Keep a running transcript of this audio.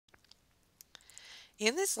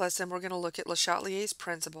In this lesson, we're going to look at Le Chatelier's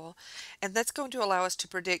principle, and that's going to allow us to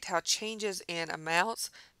predict how changes in amounts,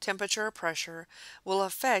 temperature, or pressure will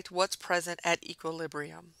affect what's present at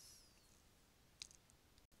equilibrium.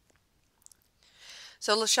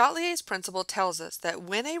 So Le Chatelier's principle tells us that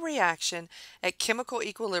when a reaction at chemical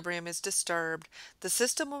equilibrium is disturbed, the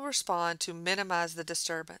system will respond to minimize the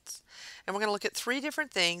disturbance. And we're going to look at three different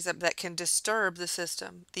things that can disturb the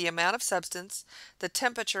system: the amount of substance, the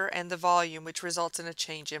temperature, and the volume, which results in a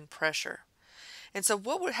change in pressure. And so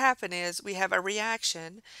what would happen is we have a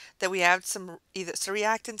reaction that we add either some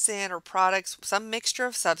reactants in or products, some mixture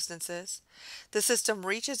of substances. The system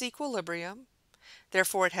reaches equilibrium.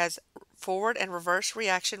 Therefore, it has forward and reverse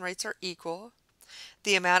reaction rates are equal.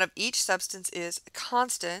 The amount of each substance is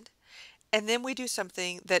constant. And then we do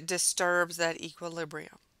something that disturbs that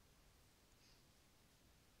equilibrium.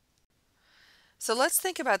 So let's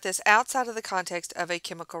think about this outside of the context of a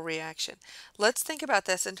chemical reaction. Let's think about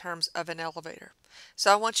this in terms of an elevator.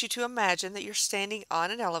 So I want you to imagine that you're standing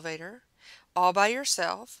on an elevator all by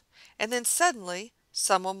yourself, and then suddenly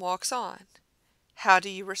someone walks on. How do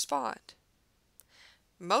you respond?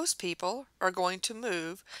 Most people are going to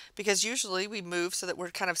move because usually we move so that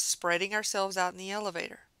we're kind of spreading ourselves out in the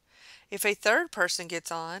elevator. If a third person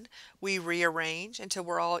gets on, we rearrange until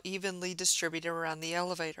we're all evenly distributed around the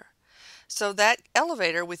elevator. So that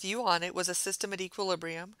elevator with you on it was a system at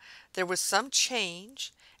equilibrium. There was some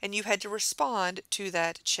change, and you had to respond to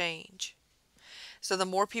that change. So the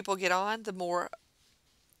more people get on, the more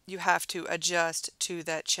you have to adjust to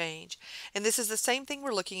that change. And this is the same thing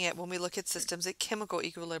we're looking at when we look at systems at chemical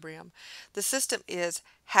equilibrium. The system is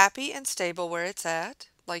happy and stable where it's at,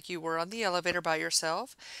 like you were on the elevator by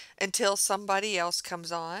yourself, until somebody else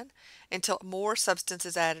comes on, until more substance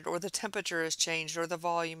is added, or the temperature is changed, or the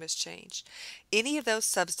volume is changed. Any of those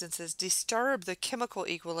substances disturb the chemical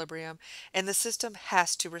equilibrium, and the system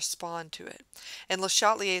has to respond to it. And Le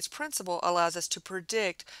Chatelier's principle allows us to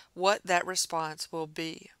predict what that response will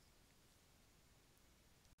be.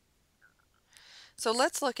 So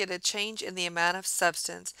let's look at a change in the amount of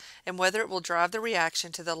substance and whether it will drive the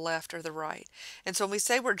reaction to the left or the right. And so when we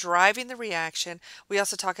say we're driving the reaction, we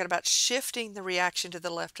also talk about shifting the reaction to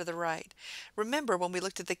the left or the right. Remember, when we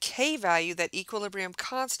looked at the K value, that equilibrium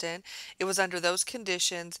constant, it was under those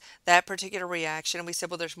conditions, that particular reaction, and we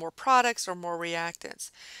said, well, there's more products or more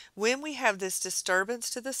reactants. When we have this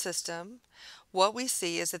disturbance to the system, what we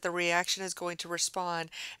see is that the reaction is going to respond,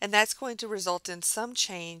 and that's going to result in some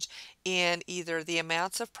change in either the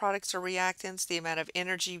amounts of products or reactants, the amount of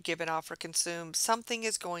energy given off or consumed. Something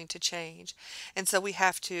is going to change. And so we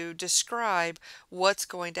have to describe what's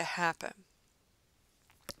going to happen.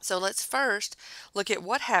 So let's first look at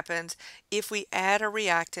what happens if we add a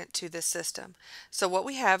reactant to this system. So what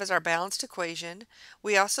we have is our balanced equation.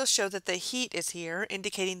 We also show that the heat is here,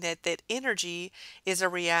 indicating that energy is a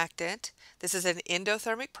reactant. This is an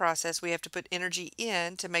endothermic process. We have to put energy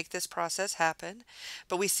in to make this process happen,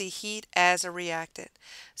 but we see heat as a reactant.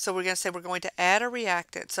 So we're going to say we're going to add a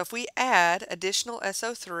reactant. So if we add additional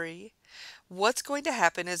SO3, what's going to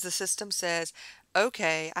happen is the system says,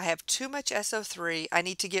 okay, I have too much SO3. I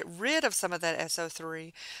need to get rid of some of that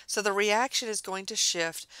SO3. So the reaction is going to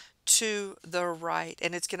shift to the right,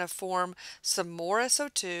 and it's going to form some more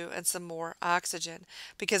SO2 and some more oxygen,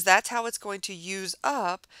 because that's how it's going to use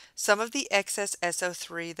up some of the excess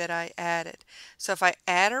SO3 that I added. So if I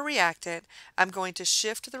add a reactant, I'm going to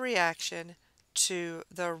shift the reaction to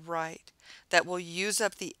the right. That will use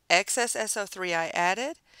up the excess SO3 I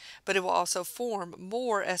added, but it will also form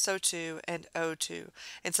more SO2 and O2.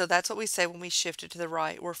 And so that's what we say when we shift it to the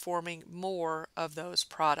right. We're forming more of those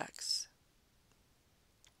products.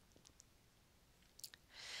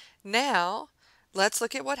 Now, let's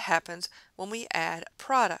look at what happens when we add a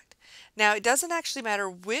product. Now, it doesn't actually matter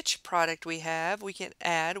which product we have. We can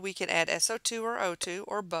add SO2 or O2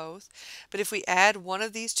 or both. But if we add one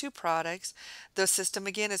of these two products, the system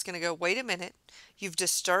again is going to go, wait a minute, you've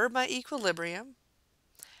disturbed my equilibrium.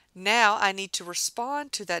 Now I need to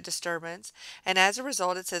respond to that disturbance, and as a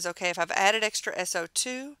result it says, okay, if I've added extra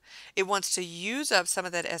SO2, it wants to use up some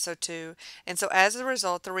of that SO2, and so as a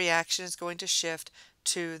result the reaction is going to shift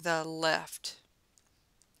to the left.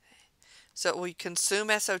 So it will consume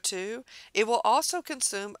SO2. It will also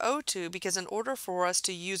consume O2, because in order for us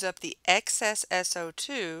to use up the excess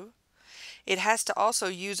SO2, it has to also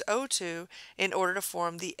use O2 in order to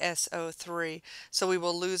form the SO3. So we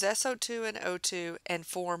will lose SO2 and O2 and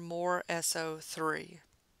form more SO3.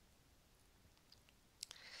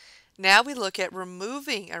 Now we look at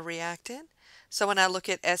removing a reactant. So when I look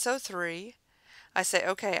at SO3, I say,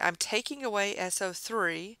 okay, I'm taking away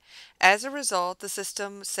SO3. As a result, the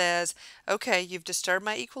system says, okay, you've disturbed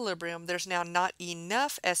my equilibrium. There's now not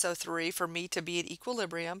enough SO3 for me to be at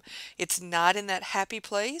equilibrium. It's not in that happy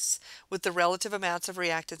place with the relative amounts of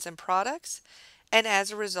reactants and products. And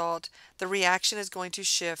as a result, the reaction is going to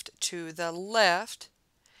shift to the left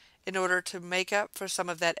in order to make up for some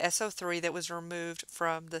of that SO3 that was removed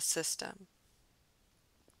from the system.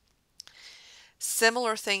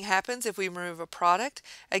 Similar thing happens if we remove a product.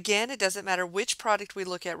 Again, it doesn't matter which product we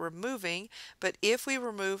look at removing, but if we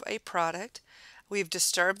remove a product, we've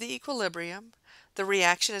disturbed the equilibrium. The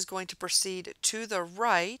reaction is going to proceed to the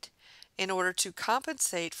right in order to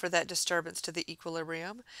compensate for that disturbance to the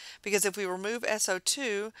equilibrium, because if we remove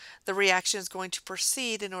SO2, the reaction is going to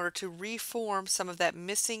proceed in order to reform some of that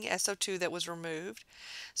missing SO2 that was removed.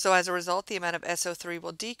 So as a result, the amount of SO3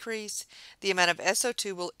 will decrease, the amount of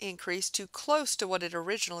SO2 will increase to close to what it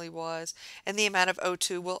originally was, and the amount of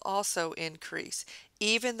O2 will also increase,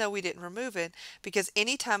 even though we didn't remove it, because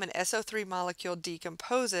anytime an SO3 molecule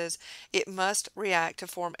decomposes, it must react to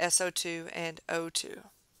form SO2 and O2.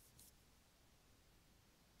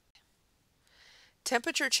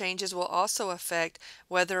 Temperature changes will also affect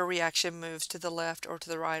whether a reaction moves to the left or to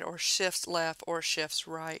the right, or shifts left or shifts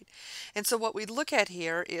right. And so what we look at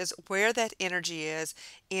here is where that energy is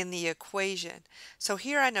in the equation. So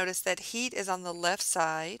here I notice that heat is on the left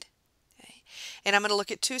side. Okay, and I'm going to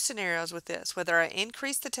look at two scenarios with this, whether I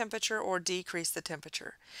increase the temperature or decrease the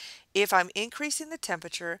temperature. If I'm increasing the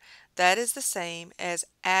temperature, that is the same as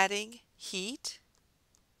adding heat.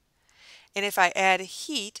 And if I add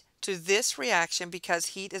heat to this reaction, because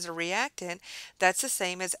heat is a reactant, that's the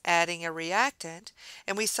same as adding a reactant.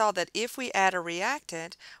 And we saw that if we add a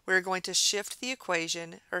reactant, we're going to shift the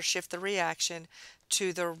equation, or shift the reaction,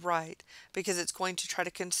 to the right, because it's going to try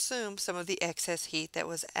to consume some of the excess heat that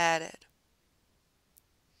was added.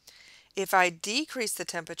 If I decrease the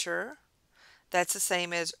temperature, that's the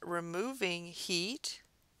same as removing heat.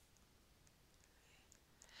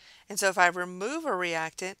 And so if I remove a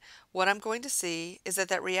reactant, what I'm going to see is that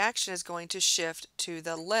that reaction is going to shift to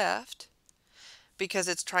the left, because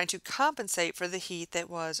it's trying to compensate for the heat that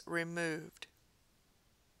was removed.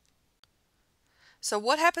 So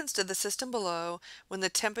what happens to the system below when the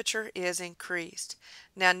temperature is increased?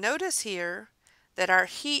 Now notice here that our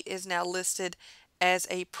heat is now listed as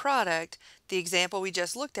a product. The example we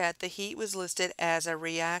just looked at, the heat was listed as a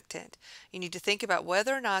reactant. You need to think about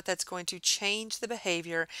whether or not that's going to change the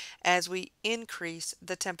behavior as we increase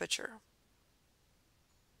the temperature.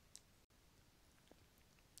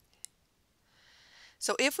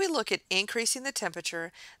 So if we look at increasing the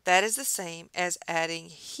temperature, that is the same as adding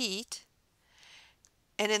heat.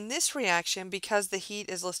 And in this reaction, because the heat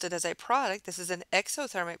is listed as a product, this is an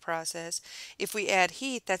exothermic process. If we add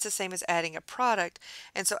heat, that's the same as adding a product.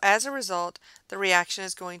 And so as a result, the reaction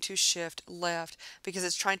is going to shift left, because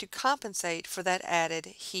it's trying to compensate for that added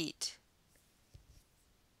heat.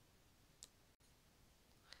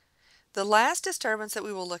 The last disturbance that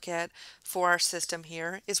we will look at for our system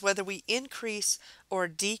here is whether we increase or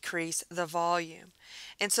decrease the volume.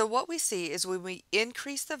 And so what we see is when we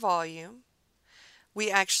increase the volume, we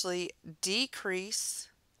actually decrease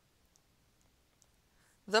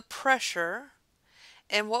the pressure.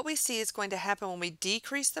 And what we see is going to happen when we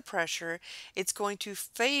decrease the pressure, it's going to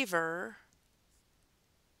favor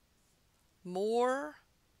more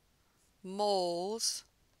moles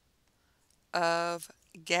of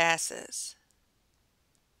gases.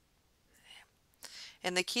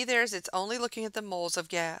 And the key there is it's only looking at the moles of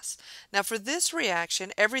gas. Now for this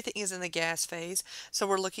reaction, everything is in the gas phase, so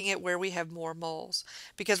we're looking at where we have more moles,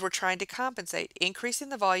 because we're trying to compensate. Increasing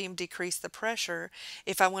the volume, decrease the pressure.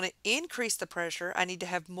 If I want to increase the pressure, I need to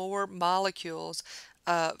have more molecules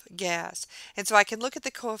of gas. And so I can look at the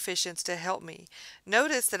coefficients to help me.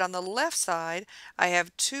 Notice that on the left side, I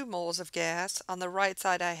have 2 moles of gas. On the right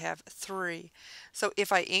side, I have 3. So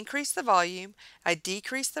if I increase the volume, I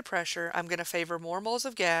decrease the pressure, I'm going to favor more moles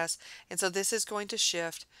of gas, and so this is going to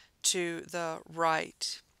shift to the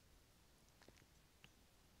right.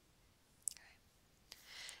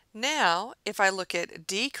 Now, if I look at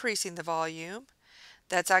decreasing the volume,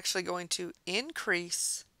 that's actually going to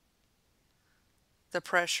increase the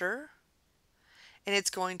pressure, and it's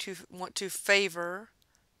going to want to favor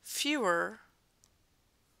fewer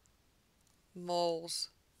moles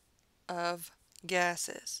of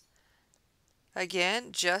gases.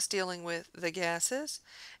 Again, just dealing with the gases.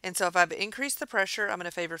 And so if I've increased the pressure, I'm going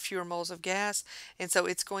to favor fewer moles of gas, and so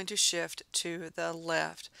it's going to shift to the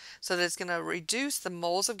left. So that it's going to reduce the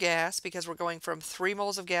moles of gas, because we're going from 3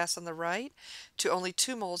 moles of gas on the right to only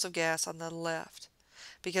 2 moles of gas on the left.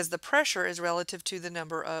 because the pressure is relative to the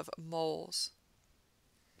number of moles.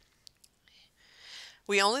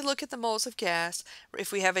 We only look at the moles of gas.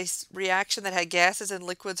 If we have a reaction that had gases and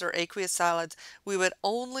liquids or aqueous solids, we would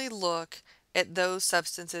only look at those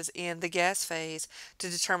substances in the gas phase to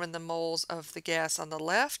determine the moles of the gas on the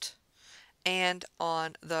left and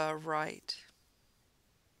on the right.